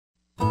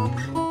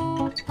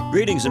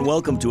Greetings and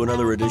welcome to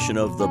another edition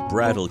of the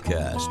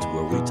Brattlecast,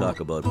 where we talk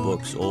about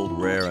books, old,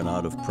 rare, and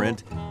out of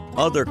print,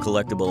 other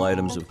collectible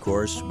items, of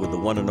course, with the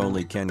one and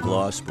only Ken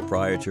Gloss,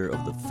 proprietor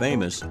of the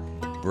famous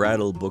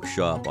Brattle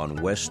Bookshop on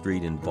West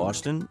Street in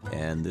Boston.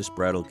 And this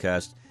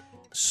Brattlecast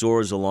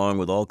soars along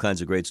with all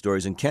kinds of great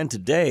stories. And Ken,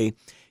 today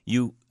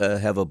you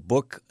have a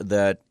book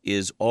that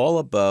is all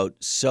about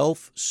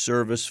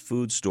self-service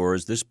food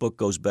stores. This book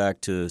goes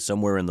back to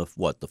somewhere in the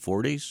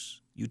 40s,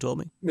 you told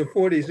me? The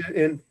 40s,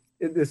 and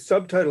the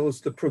subtitle is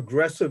The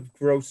Progressive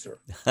Grocer.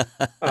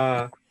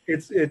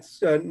 It's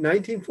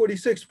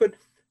 1946, but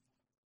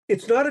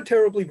it's not a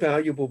terribly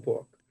valuable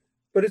book.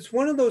 But it's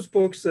one of those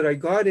books that I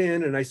got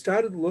in and I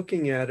started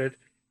looking at it,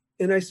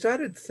 and I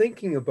started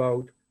thinking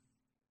about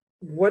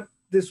what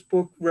this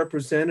book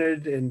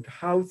represented and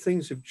how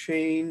things have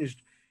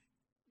changed.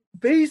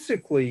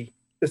 Basically,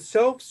 the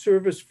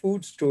self-service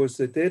food stores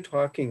that they're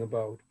talking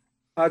about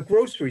are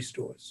grocery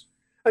stores.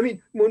 I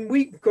mean, when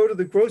we go to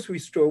the grocery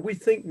store, we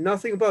think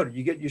nothing about it.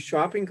 You get your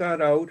shopping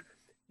cart out,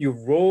 you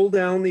roll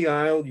down the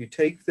aisle, you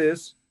take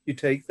this, you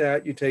take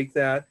that, you take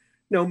that.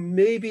 Now,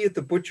 maybe at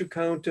the butcher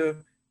counter,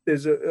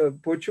 there's a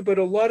butcher, but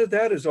a lot of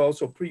that is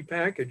also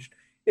prepackaged.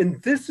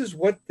 And this is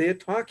what they're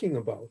talking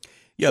about.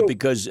 Yeah, so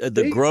because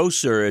the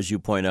grocer, as you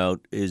point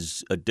out,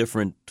 is a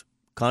different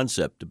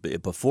concept.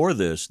 Before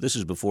this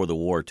is before the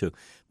war too.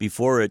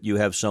 Before it, you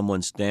have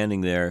someone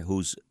standing there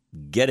who's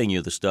getting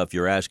you the stuff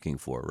you're asking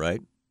for,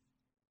 right?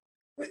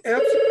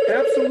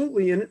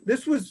 Absolutely. And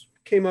this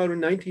came out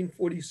in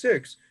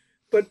 1946.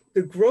 But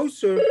the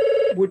grocer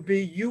would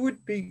be, you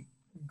would be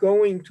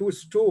going to a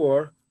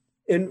store,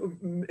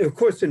 and of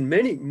course,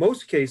 in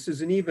most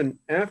cases, and even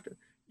after,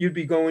 you'd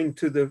be going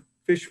to the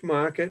fish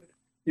market,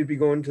 you'd be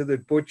going to the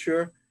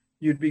butcher,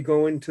 you'd be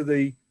going to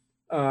the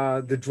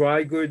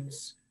dry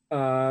goods,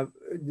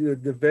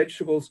 the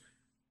vegetables.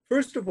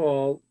 First of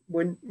all,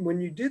 when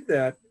you did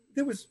that,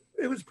 it was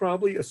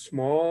probably a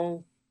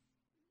small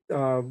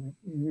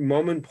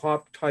mom and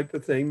pop type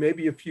of thing.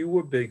 Maybe a few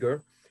were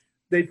bigger.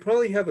 They'd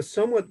probably have a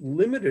somewhat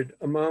limited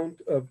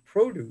amount of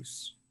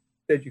produce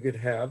that you could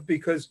have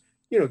because,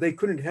 they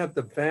couldn't have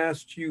the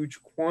vast,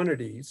 huge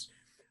quantities.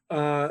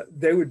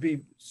 They would be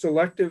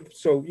selective.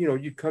 So,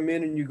 you'd come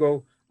in and you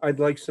go,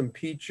 I'd like some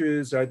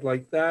peaches, I'd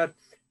like that.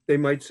 They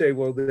might say,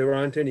 well, there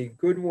aren't any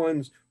good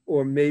ones.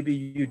 Or maybe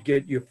you'd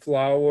get your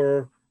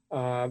flour.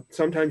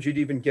 Sometimes you'd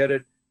even get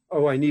it,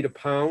 oh, I need a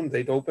pound.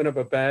 They'd open up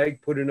a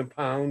bag, put in a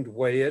pound,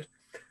 weigh it.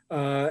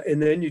 And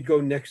then you'd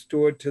go next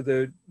door to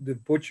the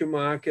butcher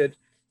market.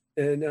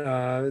 And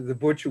the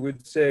butcher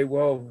would say,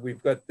 well,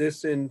 we've got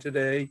this in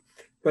today.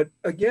 But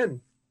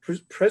again,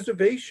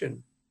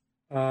 preservation,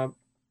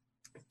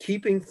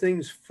 keeping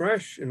things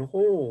fresh and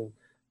whole,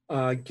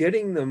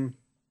 getting them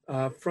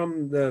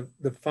from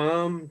the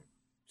farm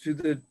to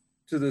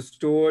the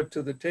store,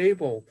 to the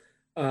table.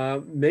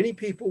 Many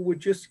people were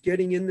just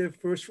getting in their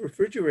first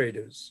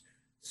refrigerators,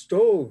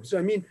 stoves.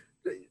 I mean,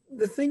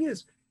 the thing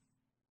is,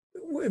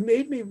 it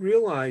made me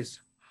realize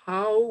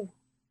how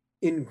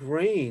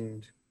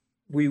ingrained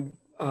we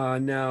are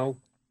now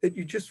that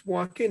you just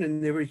walk in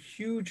and there are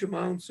huge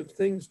amounts of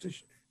things to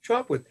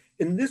shop with.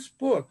 In this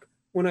book,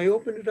 when I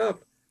opened it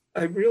up,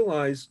 I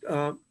realized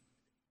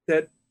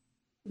that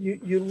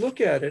you look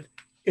at it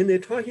and they're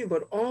talking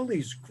about all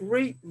these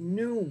great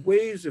new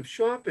ways of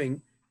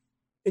shopping,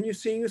 and you're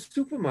seeing a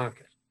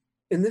supermarket.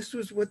 And this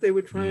was what they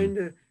were trying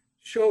to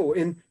show.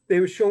 And they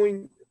were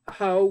showing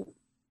how,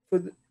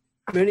 for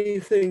many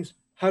things,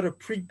 how to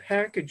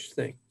prepackage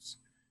things,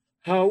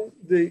 how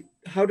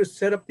to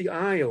set up the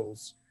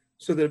aisles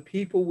so that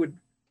people would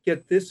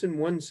get this in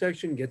one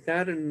section, get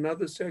that in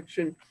another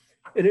section.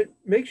 And it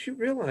makes you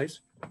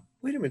realize,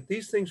 wait a minute,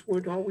 these things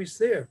weren't always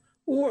there.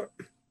 Or,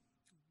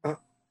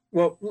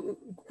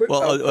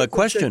 a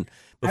question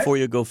before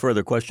you go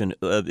further. Question: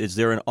 is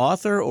there an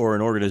author or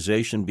an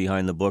organization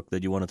behind the book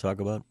that you want to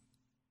talk about?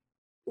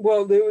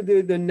 Well,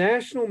 the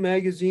National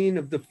Magazine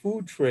of the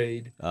Food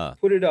Trade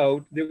put it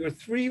out. There were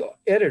 3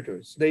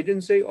 editors. They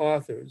didn't say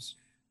authors.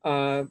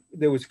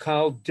 There was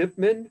Carl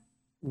Dipman,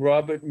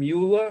 Robert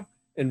Mueller,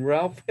 and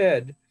Ralph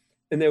Head,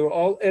 and they were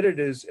all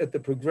editors at the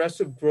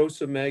Progressive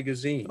Grocer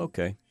magazine.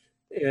 Okay.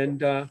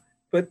 And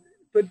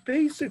but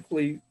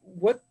basically,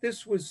 what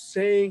this was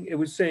saying, it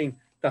was saying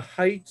the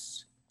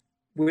heights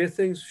where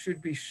things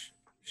should be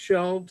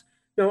shelved.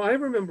 Now, I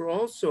remember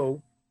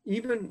also,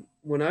 even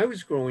when I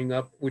was growing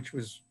up, which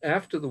was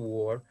after the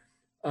war,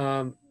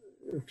 that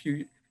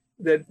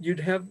you'd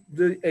have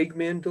the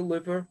eggman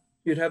deliver,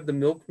 you'd have the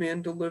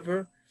milkman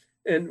deliver.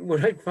 And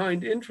what I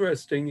find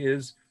interesting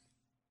is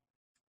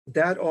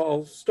that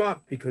all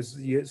stopped because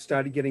you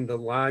started getting the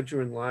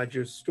larger and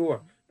larger store.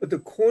 But the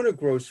corner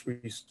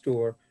grocery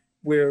store,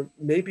 where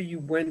maybe you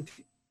went,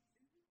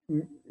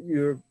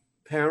 your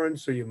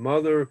parents or your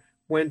mother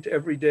went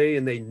every day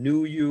and they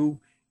knew you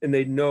and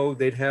they'd know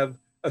they'd have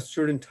a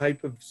certain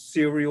type of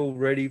cereal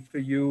ready for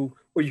you,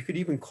 or you could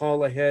even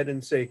call ahead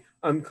and say,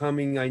 I'm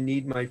coming, I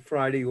need my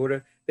Friday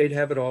order. They'd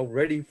have it all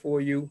ready for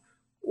you,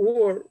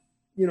 or,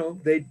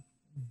 they'd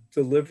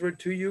deliver it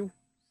to you.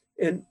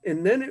 And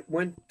then it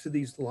went to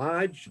these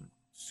large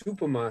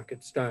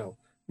supermarket style,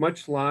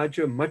 much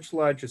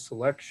larger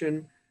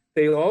selection.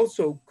 They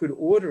also could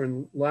order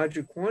in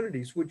larger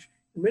quantities, which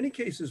in many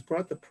cases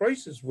brought the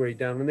prices way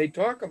down. And they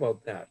talk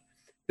about that,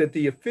 that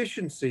the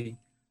efficiency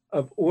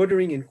of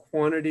ordering in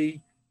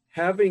quantity,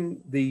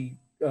 having the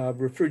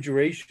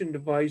refrigeration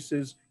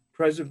devices,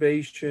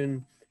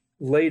 preservation,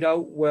 laid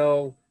out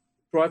well,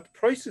 brought the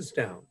prices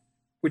down,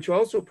 which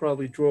also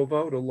probably drove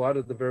out a lot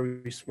of the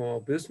very small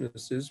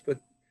businesses. But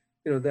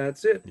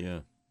that's it. Yeah.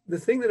 The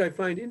thing that I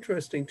find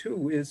interesting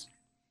too is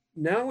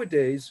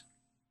nowadays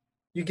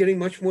you're getting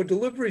much more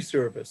delivery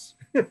service.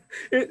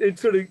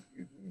 It's sort of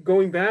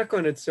going back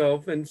on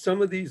itself, and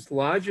some of these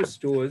larger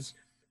stores,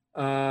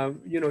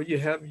 you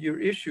have your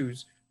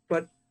issues.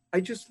 But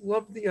I just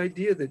love the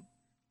idea that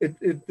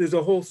there's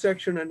a whole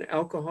section on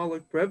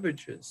alcoholic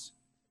beverages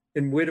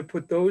and where to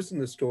put those in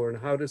the store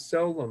and how to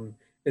sell them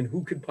and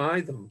who could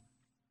buy them.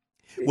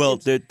 Well,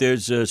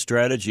 there's a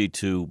strategy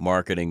to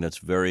marketing that's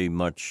very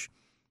much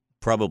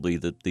probably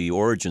that the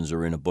origins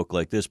are in a book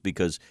like this,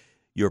 because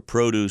your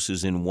produce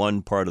is in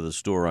one part of the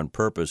store on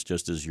purpose,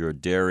 just as your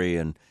dairy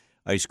and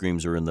ice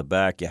creams are in the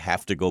back. You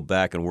have to go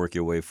back and work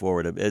your way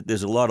forward.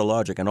 There's a lot of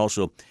logic. And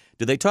also,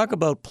 do they talk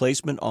about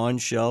placement on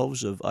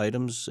shelves of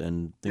items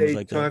and things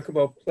like that? They talk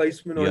about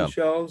placement Yeah. on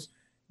shelves.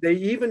 They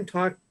even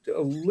talked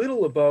a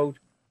little about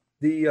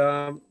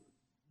the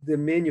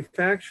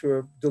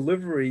manufacturer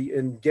delivery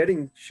and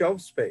getting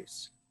shelf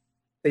space.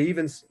 They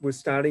even were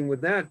starting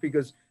with that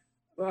because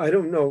I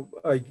don't know,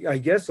 I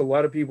guess a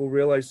lot of people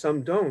realize,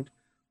 some don't.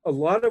 A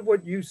lot of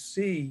what you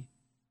see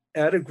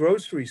at a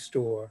grocery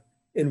store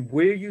and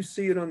where you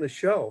see it on the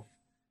shelf,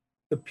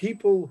 the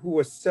people who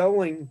are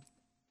selling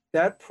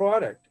that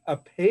product are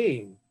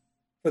paying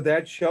for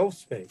that shelf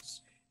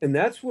space. And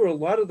that's where a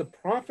lot of the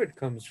profit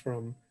comes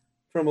from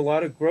a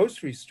lot of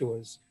grocery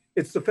stores.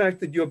 It's the fact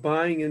that you're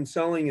buying and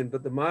selling it,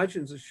 but the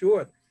margins are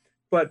short.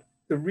 But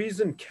the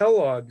reason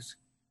Kellogg's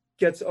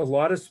gets a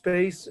lot of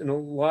space and a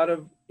lot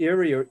of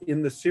area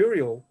in the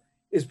cereal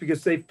is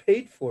because they've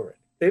paid for it.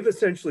 They've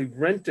essentially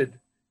rented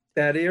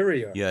that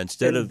area. Yeah,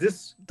 instead of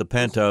the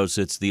penthouse,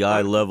 it's the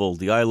eye level.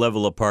 The eye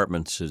level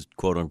apartments, is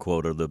quote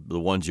unquote, are the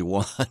ones you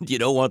want. You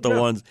don't want the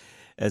ones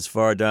as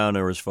far down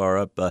or as far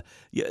up. I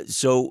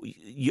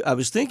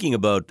was thinking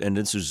about, and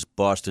this is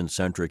Boston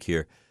centric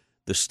here,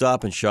 the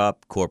Stop and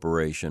Shop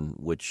Corporation,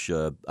 which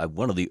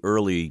one of the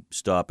early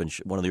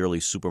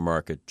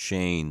supermarket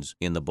chains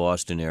in the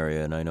Boston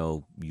area, and I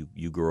know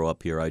you grew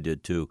up here, I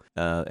did too,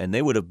 and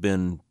they would have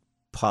been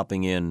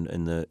popping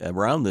in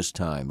around this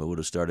time. It would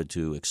have started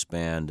to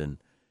expand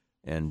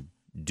and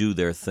do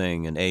their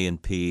thing, and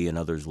A&P and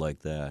others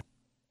like that,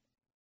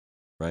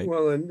 right?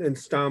 Well, and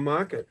Star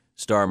Market.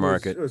 Star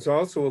Market was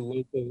also a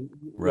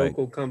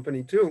local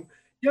company too.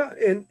 Yeah,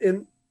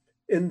 and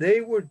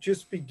they were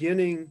just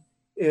beginning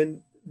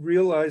and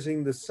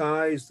realizing the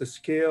size, the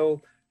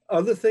scale,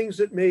 other things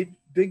that made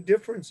big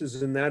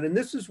differences in that. And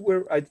this is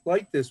where I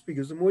like this,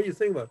 because the more you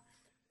think about it,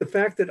 the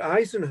fact that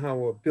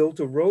Eisenhower built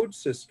a road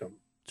system.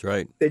 That's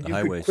right. That you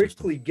could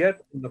quickly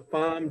get from the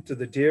farm to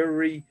the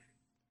dairy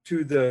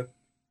to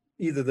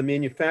either the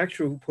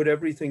manufacturer who put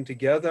everything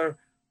together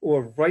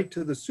or right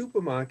to the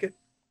supermarket,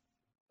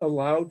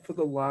 allowed for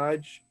the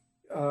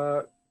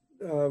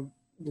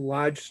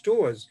large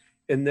stores,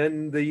 and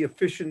then the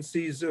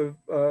efficiencies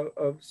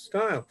of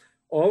style.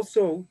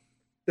 Also,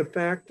 the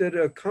fact that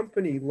a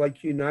company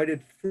like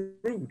United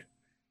Fruit,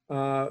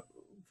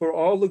 for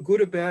all the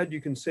good or bad you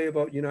can say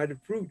about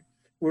United Fruit,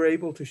 were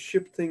able to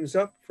ship things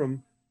up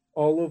from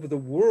all over the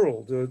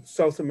world,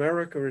 South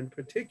America in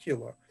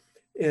particular,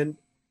 and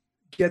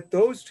get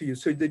those to you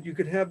so that you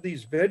could have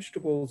these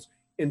vegetables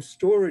in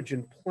storage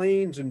in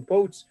planes and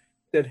boats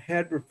that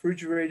had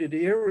refrigerated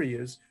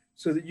areas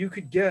so that you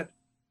could get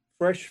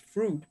fresh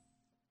fruit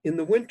in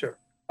the winter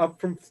up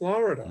from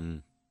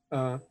Florida.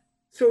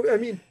 So, I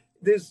mean,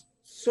 there's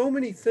so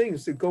many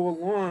things that go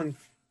along,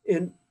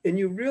 and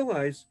you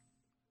realize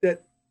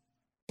that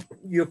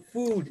your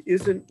food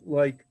isn't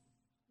like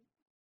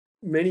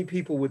many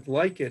people would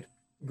like it,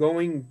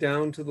 going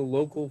down to the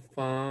local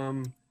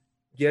farm,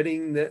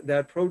 getting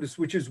that produce,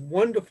 which is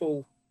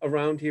wonderful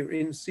around here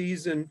in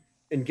season,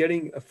 and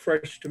getting a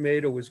fresh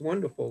tomato is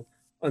wonderful.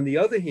 On the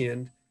other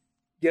hand,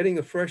 getting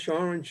a fresh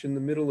orange in the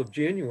middle of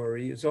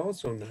January is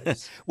also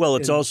nice. Well,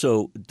 it's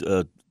also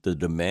the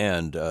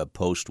demand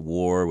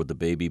post-war with the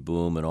baby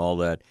boom and all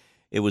that.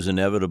 It was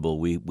inevitable.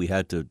 We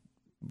had to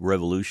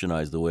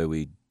revolutionize the way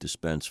we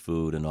dispense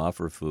food and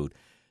offer food.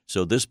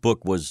 So this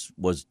book was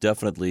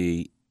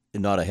definitely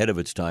not ahead of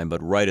its time,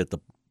 but right at the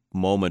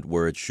moment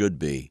where it should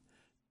be,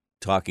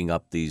 talking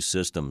up these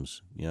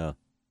systems. Yeah,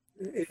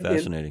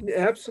 fascinating.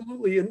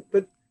 Absolutely.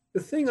 But the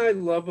thing I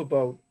love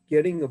about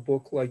getting a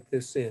book like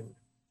this in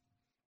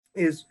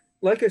is,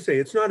 like I say,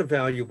 it's not a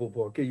valuable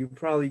book. You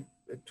probably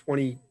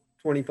 $20,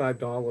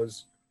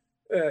 $25,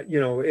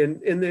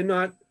 and they're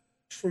not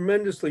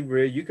tremendously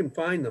rare. You can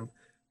find them.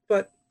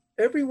 But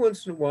every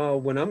once in a while,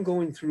 when I'm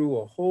going through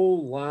a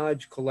whole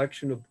large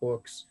collection of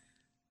books,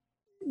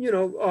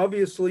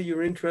 obviously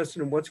you're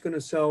interested in what's going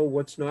to sell,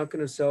 what's not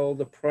going to sell,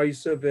 the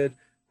price of it,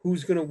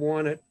 who's going to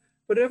want it.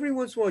 But every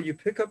once in a while you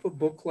pick up a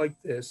book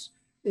like this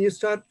and you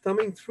start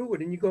thumbing through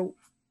it and you go,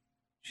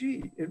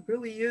 gee, it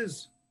really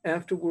is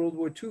after World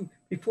War II.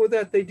 Before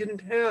that, they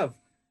didn't have,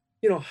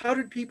 how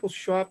did people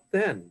shop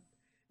then?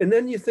 And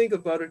then you think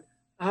about it,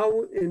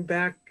 how in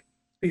back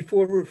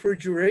before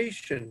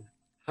refrigeration,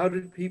 how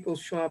did people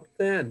shop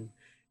then?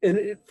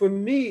 And for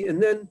me,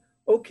 and then,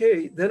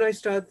 okay, then I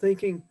start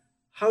thinking,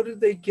 how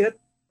did they get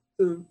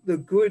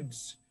the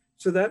goods?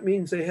 So that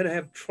means they had to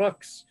have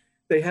trucks,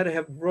 they had to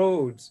have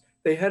roads,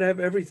 they had to have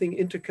everything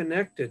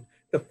interconnected,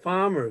 the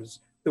farmers,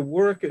 the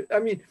workers. I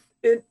mean,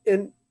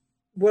 and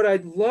what I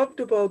loved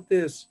about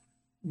this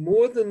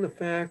more than the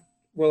fact,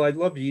 well, I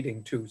love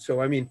eating too.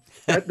 So, I mean,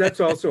 that's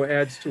also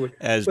adds to it.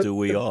 As but do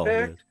we the all.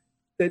 fact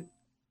that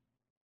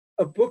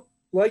a book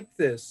like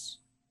this,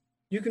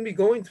 you can be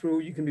going through,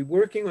 you can be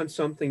working on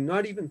something,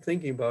 not even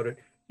thinking about it.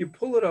 You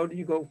pull it out and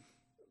you go,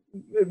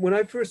 when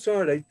I first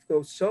saw it, I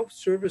go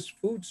self-service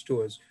food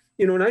stores,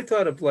 and I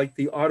thought of like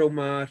the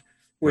Automat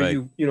where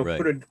Right, you right.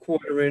 put a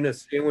quarter in, a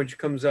sandwich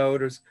comes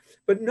out,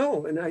 but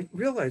no. And I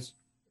realized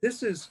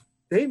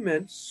they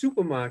meant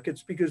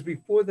supermarkets, because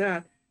before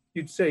that,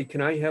 you'd say,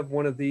 can I have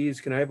one of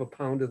these? Can I have a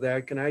pound of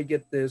that? Can I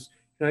get this?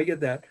 Can I get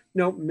that?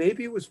 No,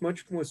 maybe it was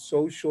much more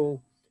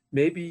social.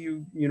 Maybe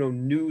you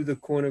knew the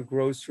corner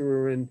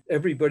grocer and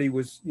everybody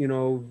was,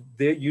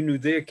 there, you knew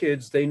their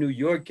kids, they knew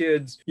your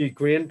kids, your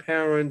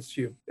grandparents,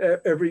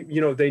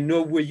 they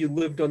know where you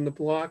lived on the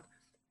block.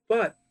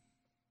 But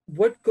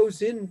what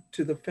goes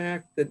into the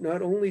fact that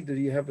not only do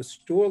you have a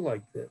store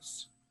like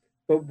this,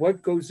 but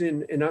what goes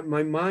in, and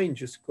my mind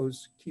just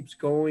keeps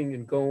going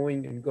and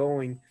going and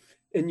going.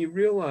 And you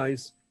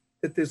realize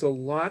that there's a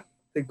lot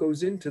that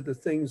goes into the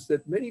things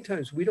that many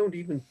times we don't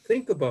even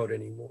think about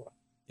anymore.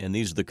 And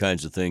these are the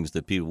kinds of things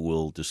that people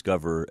will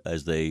discover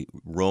as they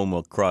roam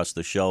across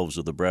the shelves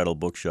of the Brattle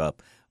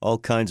Bookshop. All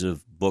kinds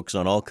of books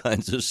on all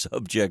kinds of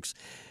subjects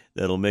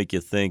that'll make you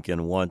think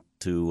and want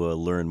to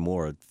learn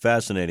more.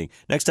 Fascinating.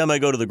 Next time I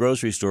go to the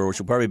grocery store, which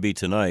will probably be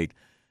tonight,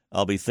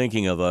 I'll be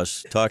thinking of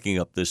us talking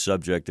up this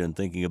subject and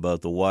thinking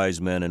about the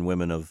wise men and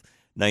women of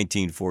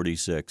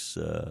 1946.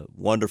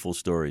 Wonderful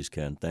stories,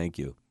 Ken. Thank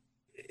you.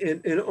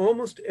 In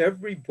almost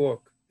every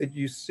book that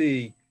you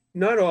see,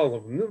 not all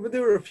of them,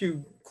 there are a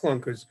few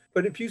clunkers,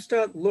 but if you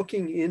start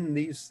looking in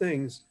these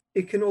things,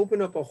 it can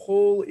open up a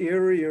whole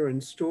area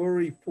and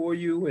story for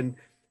you. And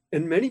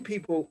many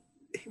people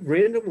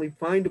randomly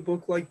find a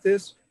book like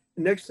this.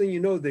 And next thing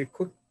you know, they're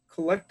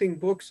collecting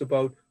books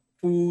about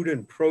food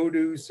and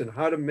produce and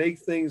how to make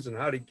things and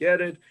how to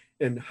get it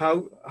and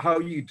how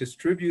you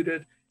distribute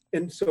it.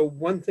 And so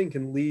one thing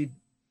can lead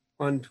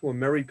onto a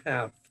merry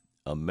path.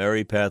 A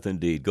merry path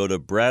indeed. Go to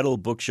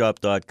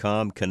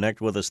brattlebookshop.com,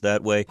 connect with us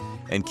that way,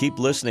 and keep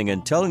listening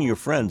and telling your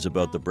friends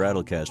about the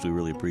Brattlecast. We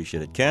really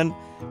appreciate it. Ken,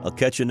 I'll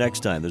catch you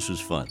next time. This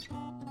was fun.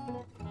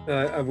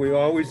 We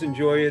always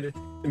enjoy it.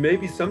 And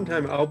maybe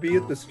sometime I'll be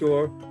at the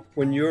store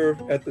when you're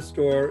at the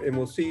store, and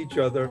we'll see each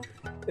other,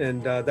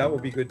 and that will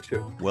be good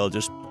too. Well,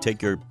 just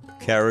take your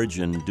carriage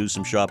and do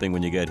some shopping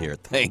when you get here.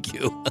 Thank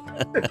you.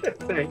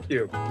 Thank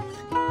you.